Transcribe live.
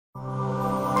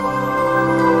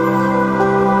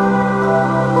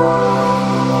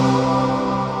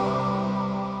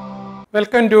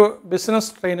Welcome to Business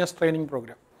Trainers Training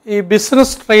Program. This business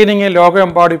training is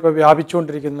ലോകമെമ്പാടും ഇപ്പോൾ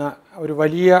വ്യാപിച്ചുകൊണ്ടിരിക്കുന്ന ഒരു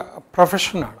വലിയ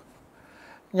പ്രൊഫഷനാണ്.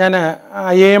 ഞാൻ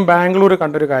IIM ബാംഗ്ലൂർ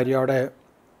കണ്ടൊരു കാര്യം അവിടെ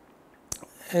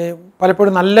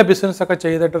പലപ്പോഴും നല്ല ബിസിനസ്സൊക്കെ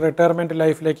ചെയ്തിട്ട് റിട്ടയർമെൻറ്റ്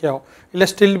ലൈഫിലേക്കോ ഇല്ല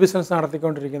സ്റ്റിൽ ബിസിനസ്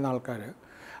നടത്തിക്കൊണ്ടിരിക്കുന്ന ആൾക്കാർ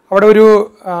അവിടെ ഒരു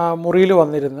മുറിയിൽ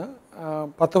വന്നിരുന്ന്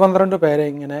 10-12 പേരെ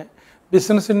ഇങ്ങനെ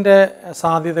ബിസിനസ്സിൻ്റെ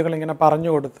സാധ്യതകൾ ഇങ്ങനെ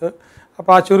പറഞ്ഞു കൊടുത്ത്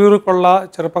അപ്പോൾ ആ ചുരുക്കുള്ള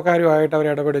ചെറുപ്പക്കാരുമായിട്ട് അവർ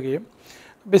ഇടപെടുകയും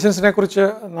ബിസിനസ്സിനെക്കുറിച്ച്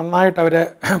നന്നായിട്ട് അവരെ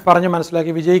പറഞ്ഞ്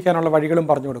മനസ്സിലാക്കി വിജയിക്കാനുള്ള വഴികളും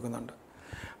പറഞ്ഞു കൊടുക്കുന്നുണ്ട്.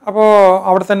 അപ്പോൾ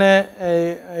അവിടെ തന്നെ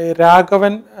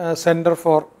രാഘവൻ സെൻറ്റർ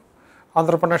ഫോർ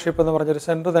എൻ്റർപ്രണർഷിപ്പ് എന്ന് പറഞ്ഞൊരു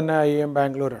സെൻറ്റർ തന്നെ IIM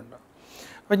ബാംഗ്ലൂരുണ്ട്.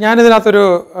 അപ്പോൾ ഞാനിതിനകത്തൊരു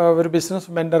ബിസിനസ്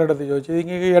മെൻറ്ററുടെ അടുത്ത് ചോദിച്ചു,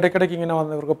 ഇങ്ങനെ ഇടയ്ക്കിടയ്ക്ക് ഇങ്ങനെ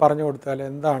വന്ന് ഇവർക്ക് പറഞ്ഞു കൊടുത്താൽ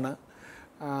എന്താണ്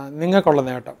നിങ്ങൾക്കുള്ള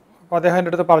നേട്ടം? അപ്പോൾ അദ്ദേഹം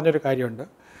എൻ്റെ അടുത്ത് പറഞ്ഞൊരു കാര്യമുണ്ട്.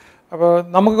 അപ്പോൾ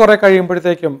നമുക്ക് കുറേ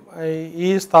കഴിയുമ്പോഴത്തേക്കും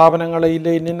ഈ സ്ഥാപനങ്ങളിൽ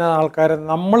ഇന്ന ആൾക്കാരെ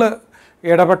നമ്മൾ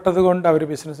ഇടപെട്ടത് കൊണ്ട് അവർ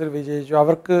ബിസിനസ്സിൽ വിജയിച്ചു,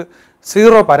 അവർക്ക്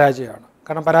 0 പരാജയമാണ്.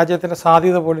 കാരണം പരാജയത്തിൻ്റെ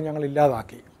സാധ്യത പോലും ഞങ്ങൾ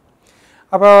ഇല്ലാതാക്കി.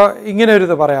 അപ്പോൾ ഇങ്ങനെ ഒരു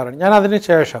ഇത് പറയാറുണ്ട്. ഞാൻ അതിന്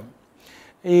ശേഷം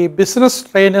ഈ ബിസിനസ്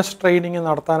ട്രെയിനിങ്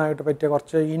നടത്താനായിട്ട് പറ്റിയ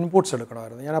കുറച്ച് ഇൻപുട്സ്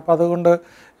എടുക്കണമായിരുന്നു. ഞാനപ്പോൾ അതുകൊണ്ട്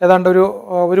ഏതാണ്ട്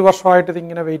ഒരു വർഷമായിട്ട്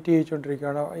ഇതിങ്ങനെ വെയിറ്റ്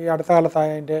ചെയ്തുകൊണ്ടിരിക്കുകയാണ്. ഈ അടുത്ത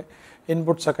കാലത്തായ അതിൻ്റെ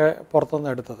ഇൻപുട്സൊക്കെ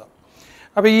പുറത്തുനിന്ന് എടുത്തത്.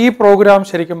 അപ്പോൾ ഈ പ്രോഗ്രാം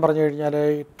ശരിക്കും പറഞ്ഞു കഴിഞ്ഞാൽ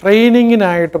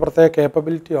ട്രെയിനിങ്ങിനായിട്ട് പ്രത്യേക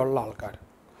കേപ്പബിലിറ്റി ഉള്ള ആൾക്കാർ,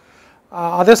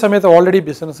 അതേസമയത്ത് ഓൾറെഡി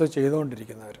ബിസിനസ്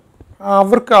ചെയ്തുകൊണ്ടിരിക്കുന്നവർ,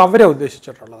 അവരെ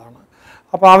ഉദ്ദേശിച്ചിട്ടുള്ളതാണ്.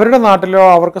 അപ്പോൾ അവരുടെ നാട്ടിലോ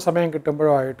അവർക്ക് സമയം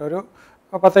കിട്ടുമ്പോഴോ ആയിട്ടൊരു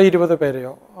 10-20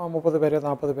 പേരെയോ 30 പേരെയോ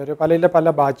 40 പേരെയോ പല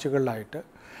ബാച്ചുകളിലായിട്ട്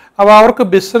അപ്പോൾ അവർക്ക്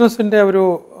ബിസിനസ്സിൻ്റെ ഒരു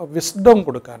വിസ്ഡം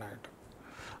കൊടുക്കാനായിട്ട്.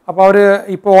 അപ്പോൾ അവർ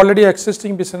ഇപ്പോൾ ഓൾറെഡി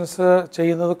എക്സിസ്റ്റിംഗ് ബിസിനസ്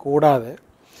ചെയ്യുന്നത് കൂടാതെ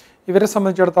ഇവരെ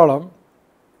സംബന്ധിച്ചിടത്തോളം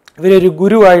ഇവരൊരു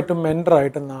ഗുരുവായിട്ടും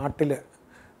മെൻറ്ററായിട്ടും നാട്ടിൽ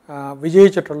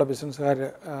വിജയിച്ചിട്ടുള്ള ബിസിനസ്സുകാർ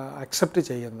അക്സെപ്റ്റ്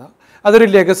ചെയ്യുന്ന അതൊരു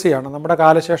ലെഗസിയാണ്. നമ്മുടെ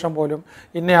കാലശേഷം പോലും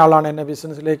ഇന്നയാളാണ് എന്നെ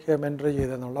ബിസിനസ്സിലേക്ക് മെൻറ്റർ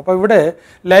ചെയ്തതെന്നുള്ളത്. അപ്പോൾ ഇവിടെ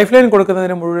ലൈഫ് ലൈൻ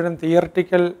കൊടുക്കുന്നതിന് മുഴുവനും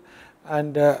തിയറിറ്റിക്കൽ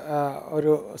ആൻഡ്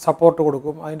ഒരു സപ്പോർട്ട്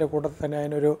കൊടുക്കും. അതിൻ്റെ കൂട്ടത്തിൽ തന്നെ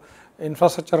അതിനൊരു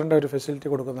ഇൻഫ്രാസ്ട്രക്ചറിൻ്റെ ഒരു ഫെസിലിറ്റി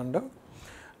കൊടുക്കുന്നുണ്ട്,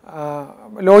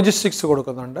 ലോജിസ്റ്റിക്സ്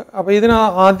കൊടുക്കുന്നുണ്ട്. അപ്പോൾ ഇതിന്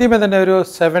ആദ്യമേ തന്നെ ഒരു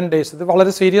 7 days, ഇത്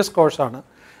വളരെ സീരിയസ് കോഴ്സാണ്,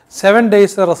 7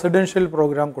 days റെസിഡൻഷ്യൽ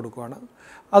പ്രോഗ്രാം കൊടുക്കുകയാണ്.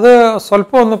 അത്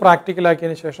സ്വല്പം ഒന്ന്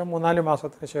പ്രാക്ടിക്കലാക്കിയതിന് ശേഷം 3-4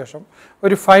 മാസത്തിന് ശേഷം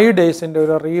ഒരു 5 days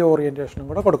ഒരു റീ ഓറിയൻറ്റേഷനും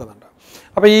കൂടെ കൊടുക്കുന്നുണ്ട്.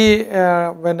 അപ്പോൾ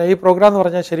ഈ പ്രോഗ്രാം എന്ന്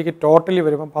പറഞ്ഞാൽ ശരിക്കും ടോട്ടലി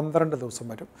വരുമ്പം 12 ദിവസം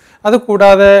വരും.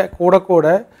 അതുകൂടാതെ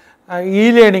കൂടെ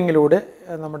ലേണിങ്ങിലൂടെ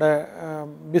നമ്മുടെ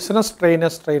ബിസിനസ്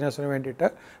ട്രെയിനേഴ്സിന് വേണ്ടിയിട്ട്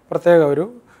പ്രത്യേക ഒരു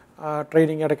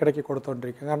ട്രെയിനിങ് ഇടയ്ക്കിടയ്ക്ക്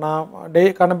കൊടുത്തുകൊണ്ടിരിക്കും.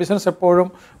 കാരണം ബിസിനസ് എപ്പോഴും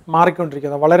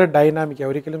മാറിക്കൊണ്ടിരിക്കുന്നത്, വളരെ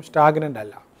ഡൈനാമിക്കാണ്, ഒരിക്കലും സ്റ്റാഗ്നൻ്റ്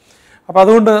അല്ല. അപ്പോൾ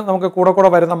അതുകൊണ്ട് നമുക്ക് കൂടെ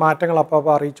വരുന്ന മാറ്റങ്ങൾ അപ്പോൾ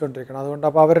അറിയിച്ചുകൊണ്ടിരിക്കണം. അതുകൊണ്ട്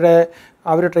അപ്പോൾ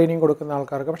അവർ ട്രെയിനിങ് കൊടുക്കുന്ന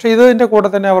ആൾക്കാർക്ക്, പക്ഷേ ഇതിൻ്റെ കൂടെ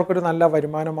തന്നെ അവർക്കൊരു നല്ല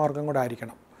വരുമാന മാർഗ്ഗം കൂടെ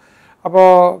ആയിരിക്കണം. അപ്പോൾ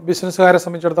ബിസിനസ്സുകാരെ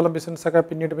സംബന്ധിച്ചിടത്തോളം ബിസിനസ്സൊക്കെ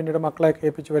പിന്നീട് മക്കളെ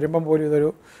കേൾപ്പിച്ച് വരുമ്പം പോലും ഇതൊരു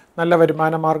നല്ല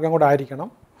വരുമാന മാർഗ്ഗം കൂടെ ആയിരിക്കണം.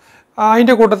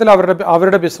 അതിൻ്റെ കൂട്ടത്തിൽ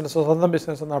അവരുടെ ബിസിനസ്, സ്വന്തം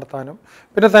ബിസിനസ് നടത്താനും,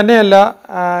 പിന്നെ തന്നെയല്ല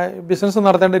ബിസിനസ്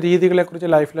നടത്തേണ്ട രീതികളെക്കുറിച്ച്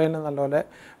ലൈഫ് ലൈനിൽ നല്ലപോലെ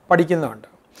പഠിക്കുന്നുണ്ട്.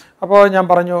 അപ്പോൾ ഞാൻ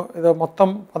പറഞ്ഞു, ഇത് മൊത്തം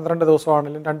 12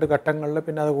 ദിവസമാണെങ്കിലും 2 ഘട്ടങ്ങളിൽ,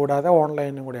 പിന്നെ അതുകൂടാതെ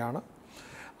ഓൺലൈനും കൂടെയാണ്.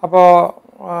 അപ്പോൾ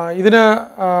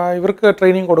ഇവർക്ക്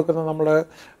ട്രെയിനിങ് കൊടുക്കുന്നത് നമ്മൾ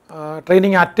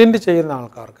ട്രെയിനിങ് അറ്റൻഡ് ചെയ്യുന്ന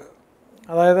ആൾക്കാർക്ക്,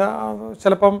 അതായത്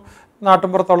ചിലപ്പം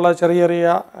നാട്ടിൻപുറത്തുള്ള ചെറിയ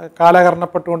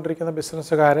കാലഹരണപ്പെട്ടുകൊണ്ടിരിക്കുന്ന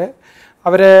ബിസിനസ്സുകാരെ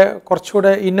അവരെ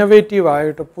കുറച്ചുകൂടെ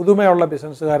ഇന്നൊവേറ്റീവായിട്ട് പുതുമയുള്ള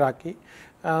ബിസിനസ്സുകാരാക്കി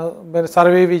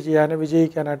സർവൈവ് ചെയ്യാനും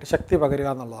വിജയിക്കാനായിട്ട് ശക്തി പകരുക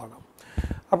എന്നുള്ളതാണ്.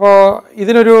 അപ്പോൾ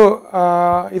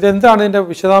ഇതെന്താണ് ഇതിൻ്റെ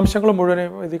വിശദാംശങ്ങൾ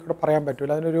മുഴുവനും ഇതിൽ കൂടെ പറയാൻ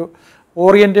പറ്റില്ല. അതിനൊരു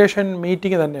ഓറിയൻറ്റേഷൻ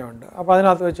മീറ്റിംഗ് തന്നെയുണ്ട്. അപ്പോൾ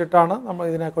അതിനകത്ത് വെച്ചിട്ടാണ് നമ്മൾ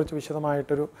ഇതിനെക്കുറിച്ച്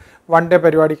വിശദമായിട്ടൊരു 1 day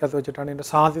പരിപാടിക്കകത്ത് വെച്ചിട്ടാണ് ഇതിൻ്റെ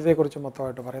സാധ്യതയെക്കുറിച്ച്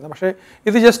മൊത്തമായിട്ട് പറയുന്നത്. പക്ഷേ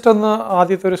ഇത് ജസ്റ്റ് ഒന്ന്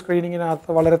ആദ്യത്തെ ഒരു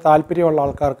സ്ക്രീനിങ്ങിനകത്ത് വളരെ താല്പര്യമുള്ള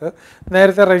ആൾക്കാർക്ക്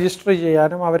നേരത്തെ രജിസ്റ്റർ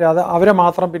ചെയ്യാനും അവരെ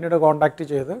മാത്രം പിന്നീട് കോൺടാക്റ്റ്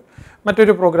ചെയ്ത്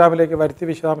മറ്റൊരു പ്രോഗ്രാമിലേക്ക് വരുത്തി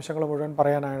വിശദാംശങ്ങൾ മുഴുവൻ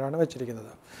പറയാനായിട്ടാണ്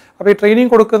വെച്ചിരിക്കുന്നത്. അപ്പോൾ ഈ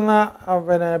ട്രെയിനിങ് കൊടുക്കുന്ന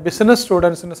ബിസിനസ്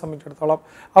സ്റ്റുഡൻസിനെ സംബന്ധിച്ചിടത്തോളം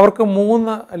അവർക്ക്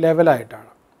 3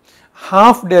 ലെവലായിട്ടാണ്,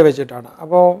 ഹാഫ് ഡേ വെച്ചിട്ടാണ്.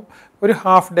 അപ്പോൾ ഒരു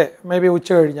ഹാഫ് ഡേ മേ ബി ഉച്ച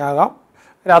കഴിഞ്ഞാകാം,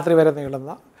 രാത്രി വരെ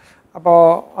നീളുന്ന. അപ്പോൾ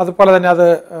അതുപോലെ തന്നെ അത്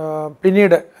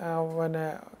പിന്നീട്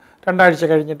 2 ആഴ്ച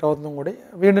കഴിഞ്ഞിട്ട് ഒന്നും കൂടി,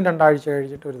 വീണ്ടും 2 ആഴ്ച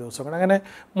കഴിഞ്ഞിട്ട് ഒരു ദിവസം കൂടി, അങ്ങനെ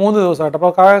 3 ദിവസമായിട്ട്.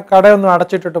 അപ്പോൾ കടയൊന്നും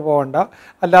അടച്ചിട്ടിട്ട് പോകണ്ട,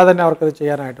 അല്ലാതെ തന്നെ അവർക്കത്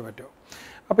ചെയ്യാനായിട്ട് പറ്റും.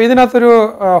 അപ്പോൾ ഇതിനകത്തൊരു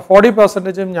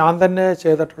 40% ഞാൻ തന്നെ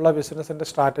ചെയ്തിട്ടുള്ള ബിസിനസ്സിൻ്റെ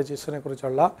സ്ട്രാറ്റജീസിനെ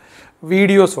കുറിച്ചുള്ള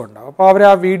വീഡിയോസും ഉണ്ട്. അപ്പോൾ അവർ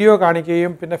ആ വീഡിയോ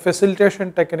കാണിക്കുകയും പിന്നെ ഫെസിലിറ്റേഷൻ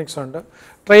ടെക്നിക്സ് ഉണ്ട്,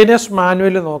 ട്രെയിനേഴ്സ്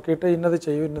മാനുവൽ നോക്കിയിട്ട് ഇന്നത്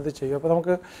ചെയ്യും. അപ്പോൾ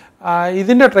നമുക്ക്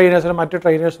ഇതിൻ്റെ ട്രെയിനേഴ്സിന് മറ്റ്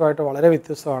ട്രെയിനേഴ്സുമായിട്ട് വളരെ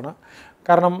വ്യത്യസ്തമാണ്.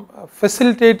 കാരണം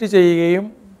ഫെസിലിറ്റേറ്റ് ചെയ്യുകയും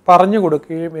പറഞ്ഞു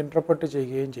കൊടുക്കുകയും ഇൻ്റർപ്രറ്റ്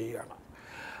ചെയ്യുകയും ചെയ്യുകയാണ്.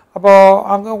 അപ്പോൾ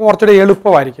കുറച്ചുകൂടി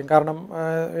എളുപ്പമായിരിക്കും. കാരണം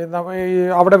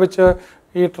അവിടെ വെച്ച്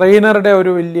ഈ ട്രെയിനറുടെ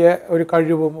ഒരു വലിയ ഒരു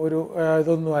കഴിവും ഒരു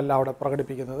ഇതൊന്നുമല്ല അവിടെ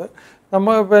പ്രകടിപ്പിക്കുന്നത്.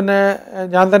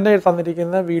 ഞാൻ തന്നെ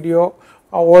തന്നിരിക്കുന്ന വീഡിയോ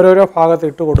ഓരോരോ ഭാഗത്ത്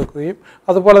ഇട്ട് കൊടുക്കുകയും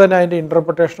അതുപോലെ തന്നെ അതിൻ്റെ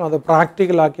ഇൻ്റർപ്രിട്ടേഷനും അത്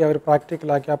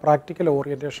പ്രാക്ടിക്കലാക്കി ആ പ്രാക്ടിക്കൽ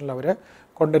ഓറിയൻറ്റേഷനിൽ അവർ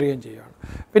കൊണ്ടുവരികയും ചെയ്യുകയാണ്.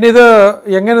 പിന്നെ ഇത്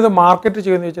എങ്ങനെ ഇത് മാർക്കറ്റ്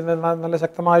ചെയ്യുമെന്ന് വെച്ചാൽ നല്ല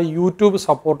ശക്തമായ യൂട്യൂബ്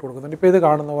സപ്പോർട്ട് കൊടുക്കുന്നുണ്ട്. ഇപ്പോൾ ഇത്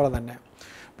കാണുന്ന പോലെ തന്നെ.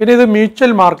 പിന്നെ ഇത്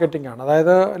മ്യൂച്വൽ മാർക്കറ്റിംഗ് ആണ്.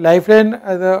 അതായത് ലൈഫ് ലൈൻ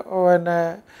ഇത്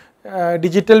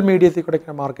ഡിജിറ്റൽ മീഡിയത്തിൽ കൂടെ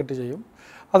ഇങ്ങനെ മാർക്കറ്റ് ചെയ്യും.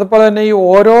 അതുപോലെ തന്നെ ഈ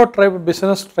ഓരോ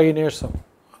ബിസിനസ് ട്രെയിനേഴ്സും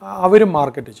അവരും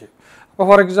മാർക്കറ്റ് ചെയ്യും. അപ്പോൾ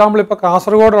ഫോർ എക്സാമ്പിൾ ഇപ്പോൾ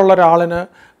കാസർഗോഡുള്ള ഒരാളിന്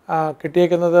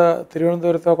കിട്ടിയേക്കുന്നത്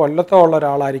തിരുവനന്തപുരത്തോ കൊല്ലത്തോ ഉള്ള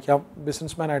ഒരാളായിരിക്കാം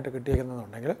ബിസിനസ്മാനായിട്ട്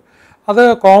കിട്ടിയേക്കുന്നതെന്നുണ്ടെങ്കിൽ അത്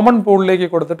കോമൺ പൂളിലേക്ക്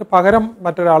കൊടുത്തിട്ട് പകരം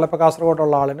മറ്റൊരാൾ, ഇപ്പോൾ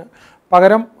കാസർഗോഡുള്ള ആളിന്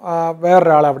പകരം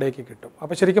വേറൊരാളെ അവിടേക്ക് കിട്ടും.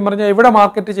 അപ്പോൾ ശരിക്കും പറഞ്ഞാൽ എവിടെ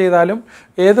മാർക്കറ്റ് ചെയ്താലും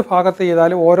ഏത് ഭാഗത്ത്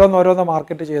ചെയ്താലും ഓരോന്നോരോന്ന്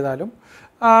മാർക്കറ്റ് ചെയ്താലും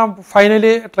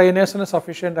ഫൈനലി ട്രെയിനേഴ്സിന്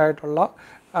സഫീഷ്യൻ്റ് ആയിട്ടുള്ള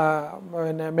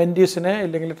മെൻറ്റീസിനെ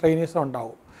അല്ലെങ്കിൽ ട്രെയിനേഴ്സിനെ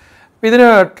ഉണ്ടാവും. അപ്പോൾ ഇതിന്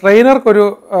ട്രെയിനർക്കൊരു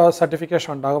സർട്ടിഫിക്കേഷൻ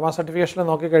ഉണ്ടാകും. ആ സർട്ടിഫിക്കേഷനിൽ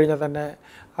നോക്കിക്കഴിഞ്ഞാൽ തന്നെ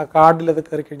ആ കാർഡിൽ ഇത്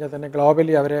കയറി കഴിഞ്ഞാൽ തന്നെ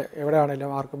ഗ്ലോബലി അവരെ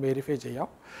എവിടെയാണെങ്കിലും ആർക്കും വെരിഫൈ ചെയ്യാം.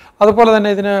 അതുപോലെ തന്നെ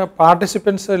ഇതിന്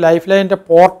പാർട്ടിസിപ്പൻസ് ലൈഫ് ലൈനിൻ്റെ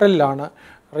പോർട്ടലിലാണ്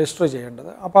രജിസ്റ്റർ ചെയ്യേണ്ടത്.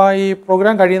 അപ്പോൾ ഈ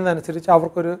പ്രോഗ്രാം കഴിയുന്നതനുസരിച്ച്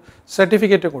അവർക്കൊരു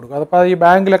സർട്ടിഫിക്കറ്റ് കൊടുക്കും. അതിപ്പോൾ ഈ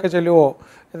ബാങ്കിലൊക്കെ ചെല്ലുമോ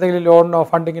എന്തെങ്കിലും ലോണിനോ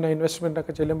ഫണ്ടിങ്ങിനോ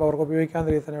ഇൻവെസ്റ്റ്മെൻറ്റൊക്കെ ചെല്ലുമ്പോൾ അവർക്ക് ഉപയോഗിക്കാൻ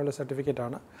രീതി തന്നെയുള്ള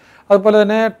സർട്ടിഫിക്കറ്റാണ്. അതുപോലെ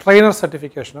തന്നെ ട്രെയിനർ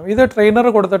സർട്ടിഫിക്കേഷനും. ഇത് ട്രെയിനർ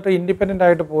കൊടുത്തിട്ട് ഇൻഡിപെൻഡൻ്റ്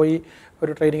ആയിട്ട് പോയി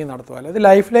ഒരു ട്രെയിനിങ് നടത്തുകയല്ല. ഇത്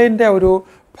ലൈഫ് ലൈനിൻ്റെ ഒരു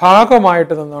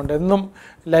ഭാഗമായിട്ട് നിന്നുകൊണ്ട് എന്നും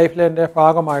ലൈഫ് ലൈനിൻ്റെ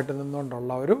ഭാഗമായിട്ട്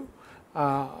നിന്നുകൊണ്ടുള്ള ഒരു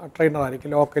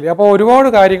ട്രെയിനറായിരിക്കും ലോക്കലി. അപ്പോൾ ഒരുപാട്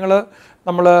കാര്യങ്ങൾ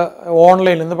നമ്മൾ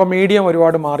ഓൺലൈനിൽ ഇന്നിപ്പോൾ മീഡിയം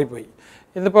ഒരുപാട് മാറിപ്പോയി.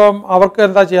 ഇന്നിപ്പം അവർക്ക്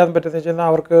എന്താ ചെയ്യാൻ പറ്റുന്നത് വെച്ച് കഴിഞ്ഞാൽ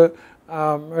അവർക്ക്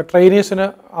ട്രെയിനീസിന്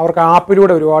അവർക്ക്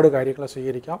ആപ്പിലൂടെ ഒരുപാട് കാര്യങ്ങൾ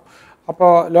സ്വീകരിക്കാം.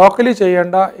 അപ്പോൾ ലോക്കലി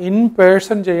ചെയ്യേണ്ട ഇൻ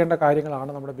പേഴ്സൺ ചെയ്യേണ്ട കാര്യങ്ങളാണ്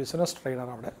നമ്മുടെ ബിസിനസ് ട്രെയിനർ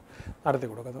അവിടെ നടത്തി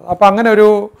കൊടുക്കുന്നത്. അപ്പോൾ അങ്ങനെ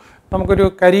നമുക്കൊരു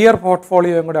കരിയർ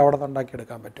പോർട്ട്ഫോളിയോയും കൂടെ അവിടെ നിന്ന്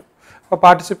ഉണ്ടാക്കിയെടുക്കാൻ പറ്റും. അപ്പോൾ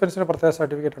പാർട്ടിസിപ്പൻസിന് പ്രത്യേക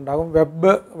സർട്ടിഫിക്കറ്റ് ഉണ്ടാകും,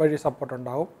 വെബ് വഴി സപ്പോർട്ട്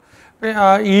ഉണ്ടാകും.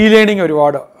 ഇ ലേണിംഗ്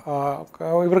ഒരുപാട്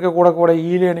ഇവർക്ക് കൂടെ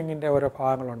ഇ ലേണിങ്ങിൻ്റെ ഓരോ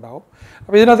ഭാഗങ്ങളുണ്ടാകും.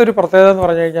 അപ്പോൾ ഇതിനകത്തൊരു പ്രത്യേകത എന്ന്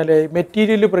പറഞ്ഞു കഴിഞ്ഞാൽ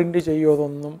മെറ്റീരിയൽ പ്രിൻറ്റ്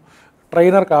ചെയ്യുമോതൊന്നും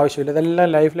ട്രെയിനർക്ക് ആവശ്യമില്ല. ഇതെല്ലാം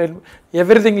life line,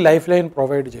 everything life line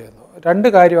provide ചെയ്യുന്നു. രണ്ട്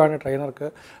കാര്യമാണ് ട്രെയിനർക്ക്.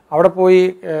 അവിടെ പോയി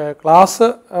ക്ലാസ്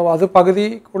അത്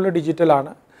പകുതിക്കുള്ള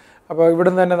ഡിജിറ്റലാണ്. അപ്പോൾ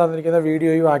ഇവിടുന്ന് തന്നെ തന്നിരിക്കുന്ന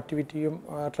വീഡിയോയും ആക്ടിവിറ്റിയും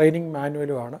ട്രെയിനിങ്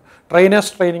മാനുവലുമാണ്,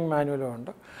 ട്രെയിനേഴ്സ് ട്രെയിനിങ് മാനുവലും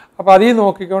ഉണ്ട്. അപ്പോൾ അതിൽ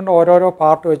നോക്കിക്കൊണ്ട് ഓരോരോ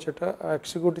പാർട്ട് വെച്ചിട്ട്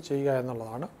എക്സിക്യൂട്ട് ചെയ്യുക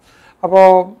എന്നുള്ളതാണ്.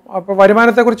 അപ്പോൾ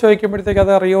വരുമാനത്തെക്കുറിച്ച് ചോദിക്കുമ്പോഴത്തേക്ക്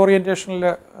അത് റീഓറിയൻറ്റേഷനിൽ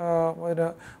അതിന്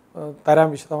തരാൻ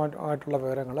വിശദമായിട്ടുള്ള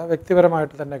വിവരങ്ങൾ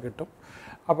വ്യക്തിപരമായിട്ട് തന്നെ കിട്ടും.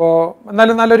 അപ്പോൾ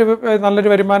എന്നാലും നല്ലൊരു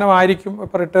വരുമാനമായിരിക്കും.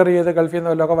 ഇപ്പോൾ റിട്ടയർ ചെയ്ത് ഗൾഫിൽ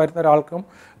നിന്ന് വല്ലതൊക്കെ വരുന്ന ഒരാൾക്കും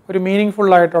ഒരു മീനിങ്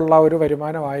ഫുള്ളായിട്ടുള്ള ഒരു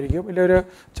വരുമാനമായിരിക്കും. ഇല്ലൊരു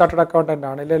ചാർട്ടേഡ് അക്കൗണ്ടൻ്റ്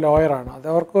ആണ്, ഇല്ലെങ്കിൽ ലോയറാണ്, അത്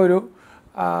അവർക്കൊരു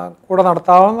കൂടെ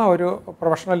നടത്താവുന്ന ഒരു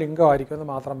പ്രൊഫഷണൽ ഇൻകം ആയിരിക്കും എന്ന്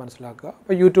മാത്രം മനസ്സിലാക്കുക.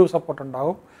 അപ്പോൾ യൂട്യൂബ് സപ്പോർട്ട്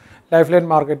ഉണ്ടാകും, ലൈഫ് ലൈൻ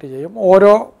മാർക്കറ്റ് ചെയ്യും,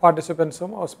 ഓരോ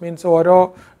പാർട്ടിസിപ്പൻസും മീൻസ് ഓരോ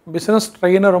ബിസിനസ്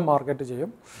ട്രെയിനറും മാർക്കറ്റ്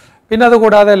ചെയ്യും. പിന്നെ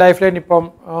അതുകൂടാതെ ലൈഫ് ലൈൻ ഇപ്പം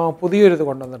പുതിയൊരിത്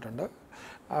കൊണ്ടുവന്നിട്ടുണ്ട്.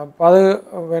 അപ്പോൾ അത്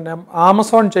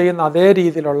ആമസോൺ ചെയ്യുന്ന അതേ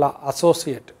രീതിയിലുള്ള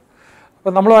അസോസിയേറ്റ്.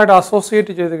 അപ്പോൾ നമ്മളുമായിട്ട്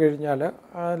അസോസിയേറ്റ് ചെയ്ത് കഴിഞ്ഞാൽ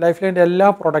ലൈഫ് ലൈൻ്റെ എല്ലാ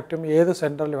പ്രൊഡക്റ്റും ഏത്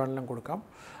സെൻറ്ററിൽ വേണമെങ്കിലും കൊടുക്കാം.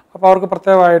 അപ്പോൾ അവർക്ക്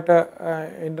പ്രത്യേകമായിട്ട്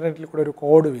ഇൻ്റർനെറ്റിൽ കൂടെ ഒരു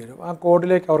കോഡ് വരും. ആ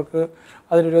കോഡിലേക്ക് അവർക്ക്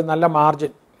അതിനൊരു നല്ല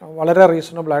മാർജിൻ, വളരെ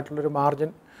റീസണബിൾ ആയിട്ടുള്ളൊരു മാർജിൻ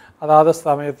അതാത്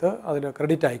സമയത്ത് അതിൽ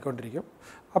ക്രെഡിറ്റ് ആയിക്കൊണ്ടിരിക്കും.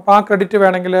 അപ്പോൾ ആ ക്രെഡിറ്റ്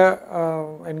വേണമെങ്കിൽ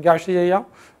എൻക്യാഷ് ചെയ്യാം,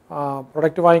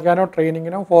 പ്രൊഡക്റ്റ് വാങ്ങിക്കാനോ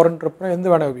ട്രെയിനിങ്ങിനോ ഫോറിൻ ട്രിപ്പിനോ എന്ത്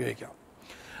വേണമെങ്കിൽ ഉപയോഗിക്കാം.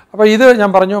 അപ്പോൾ ഇത് ഞാൻ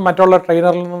പറഞ്ഞു മറ്റുള്ള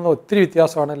ട്രെയിനറിൽ നിന്ന് ഒത്തിരി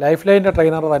വ്യത്യാസമാണ്. ലൈഫ് ലൈനിൻ്റെ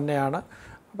ട്രെയിനർ തന്നെയാണ്.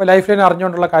 അപ്പോൾ ലൈഫ് ലൈൻ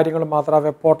അറിഞ്ഞുകൊണ്ടുള്ള കാര്യങ്ങൾ മാത്രം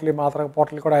വെബ്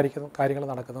പോർട്ടലിൽ കൂടെ ആയിരിക്കും കാര്യങ്ങൾ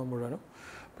നടക്കുന്നത് മുഴുവനും.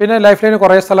 പിന്നെ ലൈഫ് ലൈന്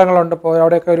കുറേ സ്ഥലങ്ങളുണ്ട്. ഇപ്പോൾ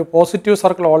അവിടെയൊക്കെ ഒരു പോസിറ്റീവ്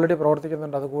സർക്കിൾ ഓൾറെഡി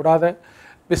പ്രവർത്തിക്കുന്നുണ്ട്. അതുകൂടാതെ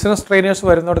ബിസിനസ് ട്രെയിനേഴ്സ്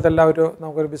വരുന്നിടത്തെല്ലാം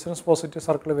നമുക്കൊരു ബിസിനസ് പോസിറ്റീവ്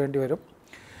സർക്കിൾ വേണ്ടി വരും.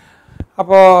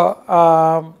 അപ്പോൾ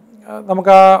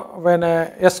നമുക്ക്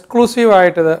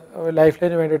എക്സ്ക്ലൂസീവായിട്ടിത് ലൈഫ്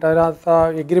ലൈന് വേണ്ടിയിട്ട് അതിനകത്ത്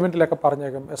എഗ്രിമെൻറ്റിലൊക്കെ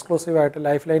പറഞ്ഞേക്കും എക്സ്ക്ലൂസീവായിട്ട്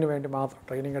ലൈഫ് ലൈന് വേണ്ടി മാത്രം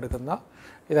ട്രെയിനിങ് എടുക്കുന്ന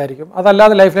ഇതായിരിക്കും.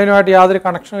 അതല്ലാതെ ലൈഫ് ലൈനുമായിട്ട് യാതൊരു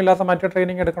കണക്ഷനും ഇല്ലാത്ത മറ്റു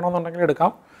ട്രെയിനിങ് എടുക്കണമെന്നുണ്ടെങ്കിൽ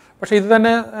എടുക്കാം. പക്ഷേ ഇത്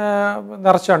തന്നെ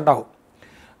നിറച്ചുണ്ടാവും.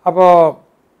 അപ്പോൾ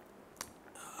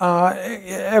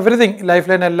എവറിതിങ് ലൈഫ്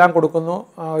ലൈൻ എല്ലാം കൊടുക്കുന്നു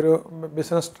ഒരു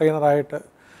ബിസിനസ് ട്രെയിനറായിട്ട്.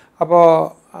 അപ്പോൾ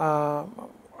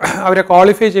അവരെ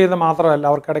ക്വാളിഫൈ ചെയ്യുന്നത് മാത്രമല്ല,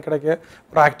 അവർക്ക് ഇടയ്ക്കിടയ്ക്ക്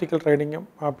പ്രാക്ടിക്കൽ ട്രെയിനിങ്ങും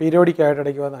പീരിയോഡിക്കായിട്ട്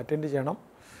ഇടയ്ക്ക് വന്ന് അറ്റൻഡ് ചെയ്യണം.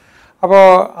 അപ്പോൾ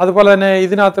അതുപോലെ തന്നെ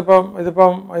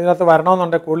ഇതിനകത്ത്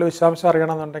വരണമെന്നുണ്ടെങ്കിൽ കൂടുതൽ വിശദാംശം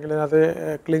അറിയണമെന്നുണ്ടെങ്കിൽ ഇതിനകത്ത്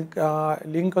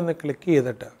ലിങ്ക് ഒന്ന് ക്ലിക്ക്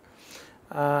ചെയ്തിട്ട്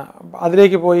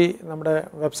അതിലേക്ക് പോയി നമ്മുടെ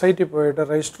വെബ്സൈറ്റിൽ പോയിട്ട്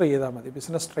രജിസ്റ്റർ ചെയ്താൽ മതി,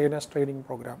 ബിസിനസ് ട്രെയിനേഴ്സ് ട്രെയിനിങ്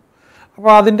പ്രോഗ്രാം.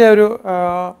 അപ്പോൾ അതിൻ്റെ ഒരു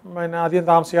അധികം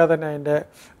താമസിയാതെ തന്നെ അതിൻ്റെ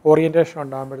ഓറിയൻറ്റേഷൻ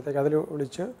ഉണ്ടാകുമ്പോഴത്തേക്ക് അതിൽ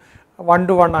വിളിച്ച്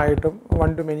 1-to-1 ആയിട്ടും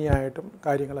 1-to-many ആയിട്ടും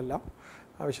കാര്യങ്ങളെല്ലാം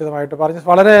വിശദമായിട്ട് പറഞ്ഞ്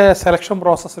വളരെ സെലക്ഷൻ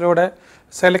പ്രോസസ്സിലൂടെ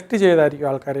സെലക്ട് ചെയ്തായിരിക്കും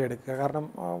ആൾക്കാരെ എടുക്കുക. കാരണം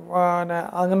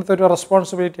അങ്ങനത്തെ ഒരു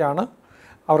റെസ്പോൺസിബിലിറ്റിയാണ്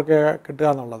അവർക്ക് കിട്ടുക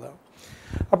എന്നുള്ളത്.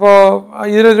 അപ്പോൾ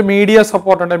ഇതിലൊരു media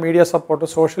സപ്പോർട്ടുണ്ട്, media support,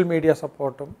 social media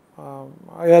സപ്പോർട്ടും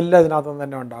എല്ലാം ഇതിനകത്തുനിന്ന്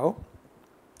തന്നെ ഉണ്ടാകും.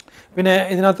 പിന്നെ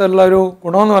ഇതിനകത്തുള്ള ഒരു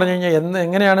ഗുണമെന്ന് പറഞ്ഞു കഴിഞ്ഞാൽ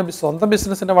എങ്ങനെയാണ് സ്വന്തം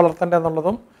ബിസിനസ്സിനെ വളർത്തേണ്ടത്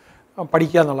എന്നുള്ളതും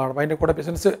പഠിക്കുക എന്നുള്ളതാണ്. അപ്പോൾ അതിൻ്റെ കൂടെ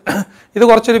ഇത്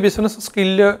കുറച്ചൊരു ബിസിനസ്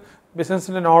സ്കില്ല്,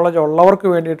 ബിസിനസ്സിൻ്റെ നോളജ് ഉള്ളവർക്ക്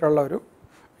വേണ്ടിയിട്ടുള്ള ഒരു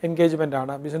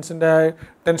എൻഗേജ്മെൻറ്റാണ്. ബിസിനസ്സിൻ്റെ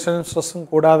ടെൻഷനും സ്ട്രെസ്സും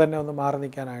കൂടാതെ തന്നെ ഒന്ന് മാറി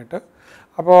നിൽക്കാനായിട്ട്.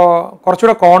 അപ്പോൾ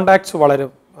കുറച്ചുകൂടെ കോണ്ടാക്ട്സ്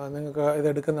വളരും നിങ്ങൾക്ക്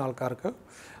ഇതെടുക്കുന്ന ആൾക്കാർക്ക്.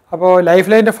 അപ്പോൾ ലൈഫ്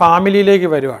ലൈൻ്റെ ഫാമിലിയിലേക്ക്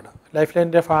വരുവാണ്. ലൈഫ്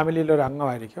ലൈൻ്റെ ഫാമിലിയിലൊരു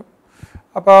അംഗമായിരിക്കും.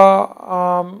 അപ്പോൾ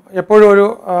എപ്പോഴും ഒരു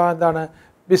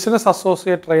ബിസിനസ്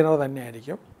അസോസിയേറ്റ് ട്രെയിനർ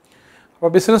തന്നെയായിരിക്കും. അപ്പോൾ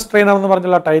ബിസിനസ് ട്രെയിനർ എന്ന്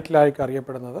പറഞ്ഞുള്ള ടൈറ്റിലായിരിക്കും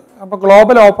അറിയപ്പെടുന്നത്. അപ്പോൾ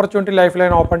global opportunity life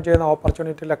line open ചെയ്യുന്ന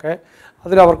ഓപ്പർച്യൂണിറ്റിയിലൊക്കെ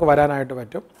അതിലവർക്ക് വരാനായിട്ട്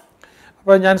പറ്റും.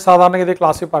 അപ്പോൾ ഞാൻ സാധാരണഗതി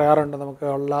ക്ലാസ്സിൽ പറയാറുണ്ട്, നമുക്ക്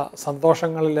ഉള്ള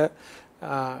സന്തോഷങ്ങളിൽ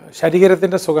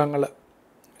ശരീരത്തിൻ്റെ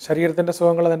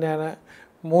സുഖങ്ങൾ തന്നെയാണ്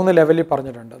 3 ലെവലിൽ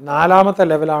പറഞ്ഞിട്ടുണ്ട്. 4ാമത്തെ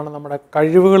ലെവലാണ് നമ്മുടെ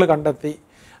കഴിവുകൾ കണ്ടെത്തി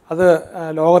അത്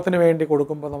ലോകത്തിന് വേണ്ടി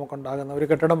കൊടുക്കുമ്പോൾ നമുക്കുണ്ടാകുന്ന ഒരു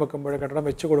കെട്ടിടം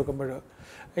വെച്ച് കൊടുക്കുമ്പോൾ,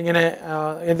 ഇങ്ങനെ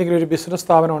എന്തെങ്കിലും ഒരു ബിസിനസ്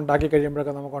സ്ഥാപനം ഉണ്ടാക്കി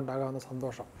കഴിയുമ്പോഴൊക്കെ നമുക്കുണ്ടാകാവുന്ന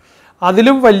സന്തോഷം.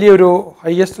 അതിലും വലിയൊരു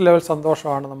ഹയസ്റ്റ് ലെവൽ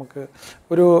സന്തോഷമാണ് നമുക്ക്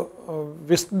ഒരു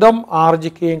വിസ്ഡം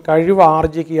ആർജിക്കുകയും കഴിവ്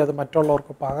ആർജിക്കുകയും അത്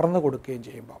മറ്റുള്ളവർക്ക് പകർന്നു കൊടുക്കുകയും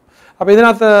ചെയ്യുമ്പോൾ. അപ്പോൾ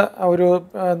ഇതിനകത്ത് ഒരു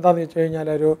എന്താണെന്ന് വെച്ച് കഴിഞ്ഞാൽ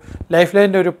ഒരു ലൈഫ്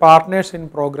ലൈൻ്റെ ഒരു പാർട്ട്നേഴ്സ് ഇൻ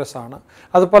പ്രോഗ്രസ് ആണ്.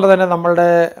 അതുപോലെ തന്നെ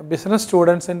നമ്മളുടെ ബിസിനസ്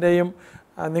സ്റ്റുഡൻസിൻ്റെയും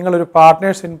നിങ്ങളൊരു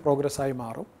പാർട്ട്നേഴ്സ് ഇൻ പ്രോഗ്രസ് ആയി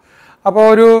മാറും. അപ്പോൾ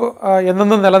ഒരു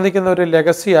എന്നെന്നും നിലനിൽക്കുന്ന ഒരു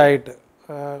ലെഗസി ആയിട്ട്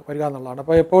വരിക എന്നുള്ളതാണ്.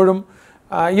 അപ്പോൾ എപ്പോഴും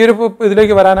ഈ ഒരു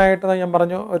ഇതിലേക്ക് വരാനായിട്ട് ഞാൻ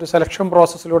പറഞ്ഞു, ഒരു സെലക്ഷൻ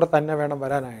പ്രോസസ്സിലൂടെ തന്നെ വേണം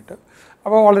വരാനായിട്ട്.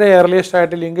 അപ്പോൾ വളരെ ഏർലിയസ്റ്റ്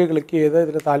ആയിട്ട് ലിങ്ക് ക്ലിക്ക് ചെയ്ത്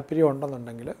ഇതിൽ താല്പര്യം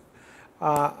ഉണ്ടെന്നുണ്ടെങ്കിൽ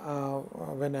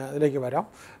പിന്നെ ഇതിലേക്ക് വരാം.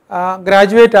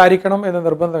 ഗ്രാജുവേറ്റ് ആയിരിക്കണം എന്ന്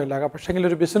നിർബന്ധമില്ല, പക്ഷേങ്കിൽ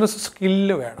ഒരു ബിസിനസ്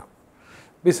സ്കില്ല് വേണം,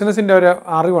 ബിസിനസ്സിൻ്റെ ഒരു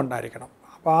അറിവുണ്ടായിരിക്കണം.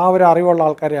 അപ്പോൾ ആ ഒരു അറിവുള്ള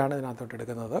ആൾക്കാരെയാണ് ഇതിനകത്തോട്ട്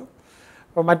എടുക്കുന്നത്.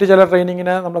 അപ്പോൾ മറ്റ് ചില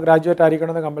ട്രെയിനിങ്ങിന് നമ്മൾ ഗ്രാജുവേറ്റ്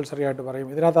ആയിരിക്കണമെന്ന് കമ്പൽസറി ആയിട്ട് പറയും.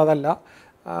 ഇതിനകത്ത് അതല്ല,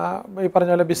 ഈ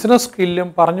പറഞ്ഞ പോലെ ബിസിനസ് സ്കില്ലും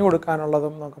പറഞ്ഞു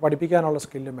കൊടുക്കാനുള്ളതും നമുക്ക് പഠിപ്പിക്കാനുള്ള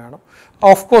സ്കില്ലും വേണം.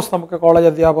 ഓഫ് കോഴ്സ് നമുക്ക് കോളേജ്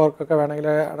അധ്യാപകർക്കൊക്കെ വേണമെങ്കിൽ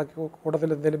ഇടയ്ക്ക് കൂട്ടത്തിൽ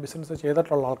എന്തെങ്കിലും ബിസിനസ്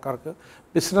ചെയ്തിട്ടുള്ള ആൾക്കാർക്ക്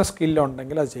ബിസിനസ്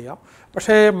സ്കില്ലുണ്ടെങ്കിൽ അത് ചെയ്യാം.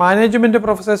 പക്ഷേ മാനേജ്മെൻറ്റ്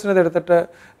പ്രൊഫസേഴ്സിന് ഇതെടുത്തിട്ട്,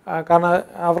 കാരണം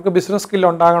അവർക്ക് ബിസിനസ് സ്കില്ല്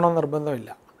ഉണ്ടാകണമെന്ന് നിർബന്ധമില്ല.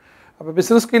 അപ്പോൾ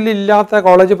ബിസിനസ് സ്കില്ലില്ലാത്ത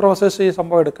കോളേജ് പ്രൊഫസേഴ്സ് ഈ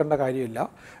സംഭവം എടുക്കേണ്ട കാര്യമില്ല,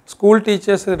 സ്കൂൾ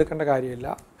ടീച്ചേഴ്സ് എടുക്കേണ്ട കാര്യമില്ല,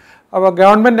 അപ്പോൾ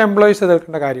ഗവൺമെൻറ് എംപ്ലോയീസ്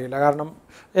എടുക്കേണ്ട കാര്യമില്ല. കാരണം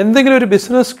എന്തെങ്കിലും ഒരു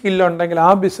ബിസിനസ് സ്കില്ലുണ്ടെങ്കിൽ ആ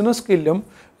ബിസിനസ് സ്കില്ലും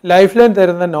ലൈഫ് ലൈൻ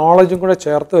തരുന്ന നോളജും കൂടെ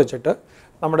ചേർത്ത് വെച്ചിട്ട്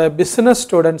നമ്മുടെ ബിസിനസ്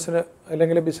സ്റ്റുഡൻസിന്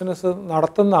അല്ലെങ്കിൽ ബിസിനസ്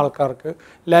നടത്തുന്ന ആൾക്കാർക്ക്,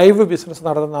 ലൈവ് ബിസിനസ്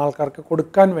നടത്തുന്ന ആൾക്കാർക്ക്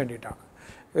കൊടുക്കാൻ വേണ്ടിയിട്ടാണ്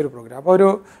ഈ ഒരു പ്രോഗ്രാം. അപ്പോൾ ഒരു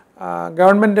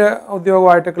ഗവൺമെൻറ്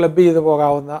ഉദ്യോഗമായിട്ട് ക്ലബ് ചെയ്ത്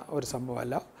പോകാവുന്ന ഒരു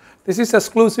സംഭവമല്ല. This is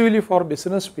exclusively for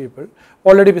business people.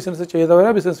 Already business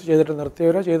ചെയ്തവരോ, business ചെയ്തിട്ട്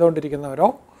നിർത്തിയവരോ, ചെയ്തുകൊണ്ടിരിക്കുന്നവരോ,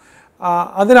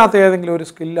 അതിനകത്ത് ഏതെങ്കിലും ഒരു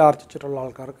സ്കില്ല് ആർജിച്ചിട്ടുള്ള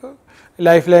ആൾക്കാർക്ക്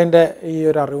ലൈഫ് ലൈൻ്റെ ഈ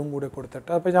ഒരു അറിവും കൂടി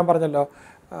കൊടുത്തിട്ട്, അപ്പോൾ ഞാൻ പറഞ്ഞല്ലോ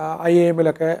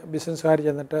IIMലൊക്കെ ബിസിനസ്സുകാർ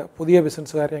ചെന്നിട്ട് പുതിയ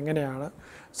ബിസിനസ്സുകാരെ എങ്ങനെയാണ്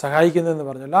സഹായിക്കുന്നതെന്ന്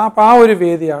പറഞ്ഞല്ലോ. അപ്പോൾ ആ ഒരു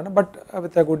വേദിയാണ്, but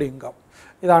with a good income.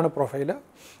 ഇതാണ് പ്രൊഫൈല്.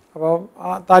 അപ്പോൾ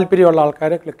താല്പര്യമുള്ള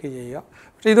ആൾക്കാരെ ക്ലിക്ക് ചെയ്യുക.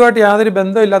 പക്ഷേ ഇതുമായിട്ട് യാതൊരു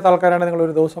ബന്ധമില്ലാത്ത ആൾക്കാരാണ്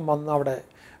നിങ്ങളൊരു ദിവസം വന്ന് അവിടെ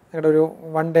നിങ്ങളുടെ ഒരു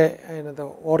 1 ഡേ അതിനകത്ത്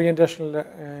ഓറിയൻറ്റേഷനിൽ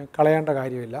കളയേണ്ട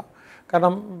കാര്യമില്ല.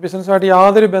 കാരണം ബിസിനസ്സുമായിട്ട്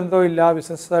യാതൊരു ബന്ധവും ഇല്ല,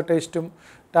 ബിസിനസ് ടേസ്റ്റും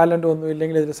ടാലൻറ്റും ഒന്നും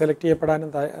ഇല്ലെങ്കിൽ ഇതിൽ സെലക്ട് ചെയ്യപ്പെടാനും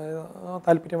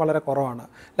താല്പര്യം വളരെ കുറവാണ്,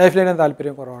 ലൈഫ് ലൈനും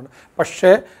താല്പര്യം കുറവാണ്.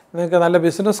 പക്ഷേ നിങ്ങൾക്ക് നല്ല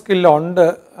ബിസിനസ് സ്കില്ലുണ്ട്,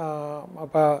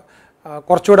 അപ്പോൾ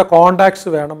കുറച്ചുകൂടെ കോണ്ടാക്ട്സ്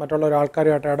വേണം, മറ്റുള്ള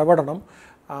ആൾക്കാരുമായിട്ട് ഇടപെടണം,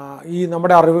 ഈ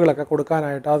നമ്മുടെ അറിവുകളൊക്കെ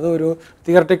കൊടുക്കാനായിട്ട്. അതൊരു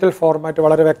തിയററ്റിക്കൽ ഫോർമാറ്റ്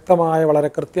വളരെ വ്യക്തമായ,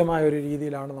 വളരെ കൃത്യമായ ഒരു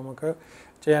രീതിയിലാണ് നമുക്ക്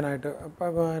ചെയ്യാനായിട്ട്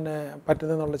പിന്നെ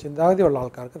പറ്റുന്നതെന്നുള്ള ചിന്താഗതിയുള്ള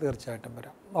ആൾക്കാർക്ക് തീർച്ചയായിട്ടും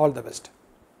വരാം. All the best.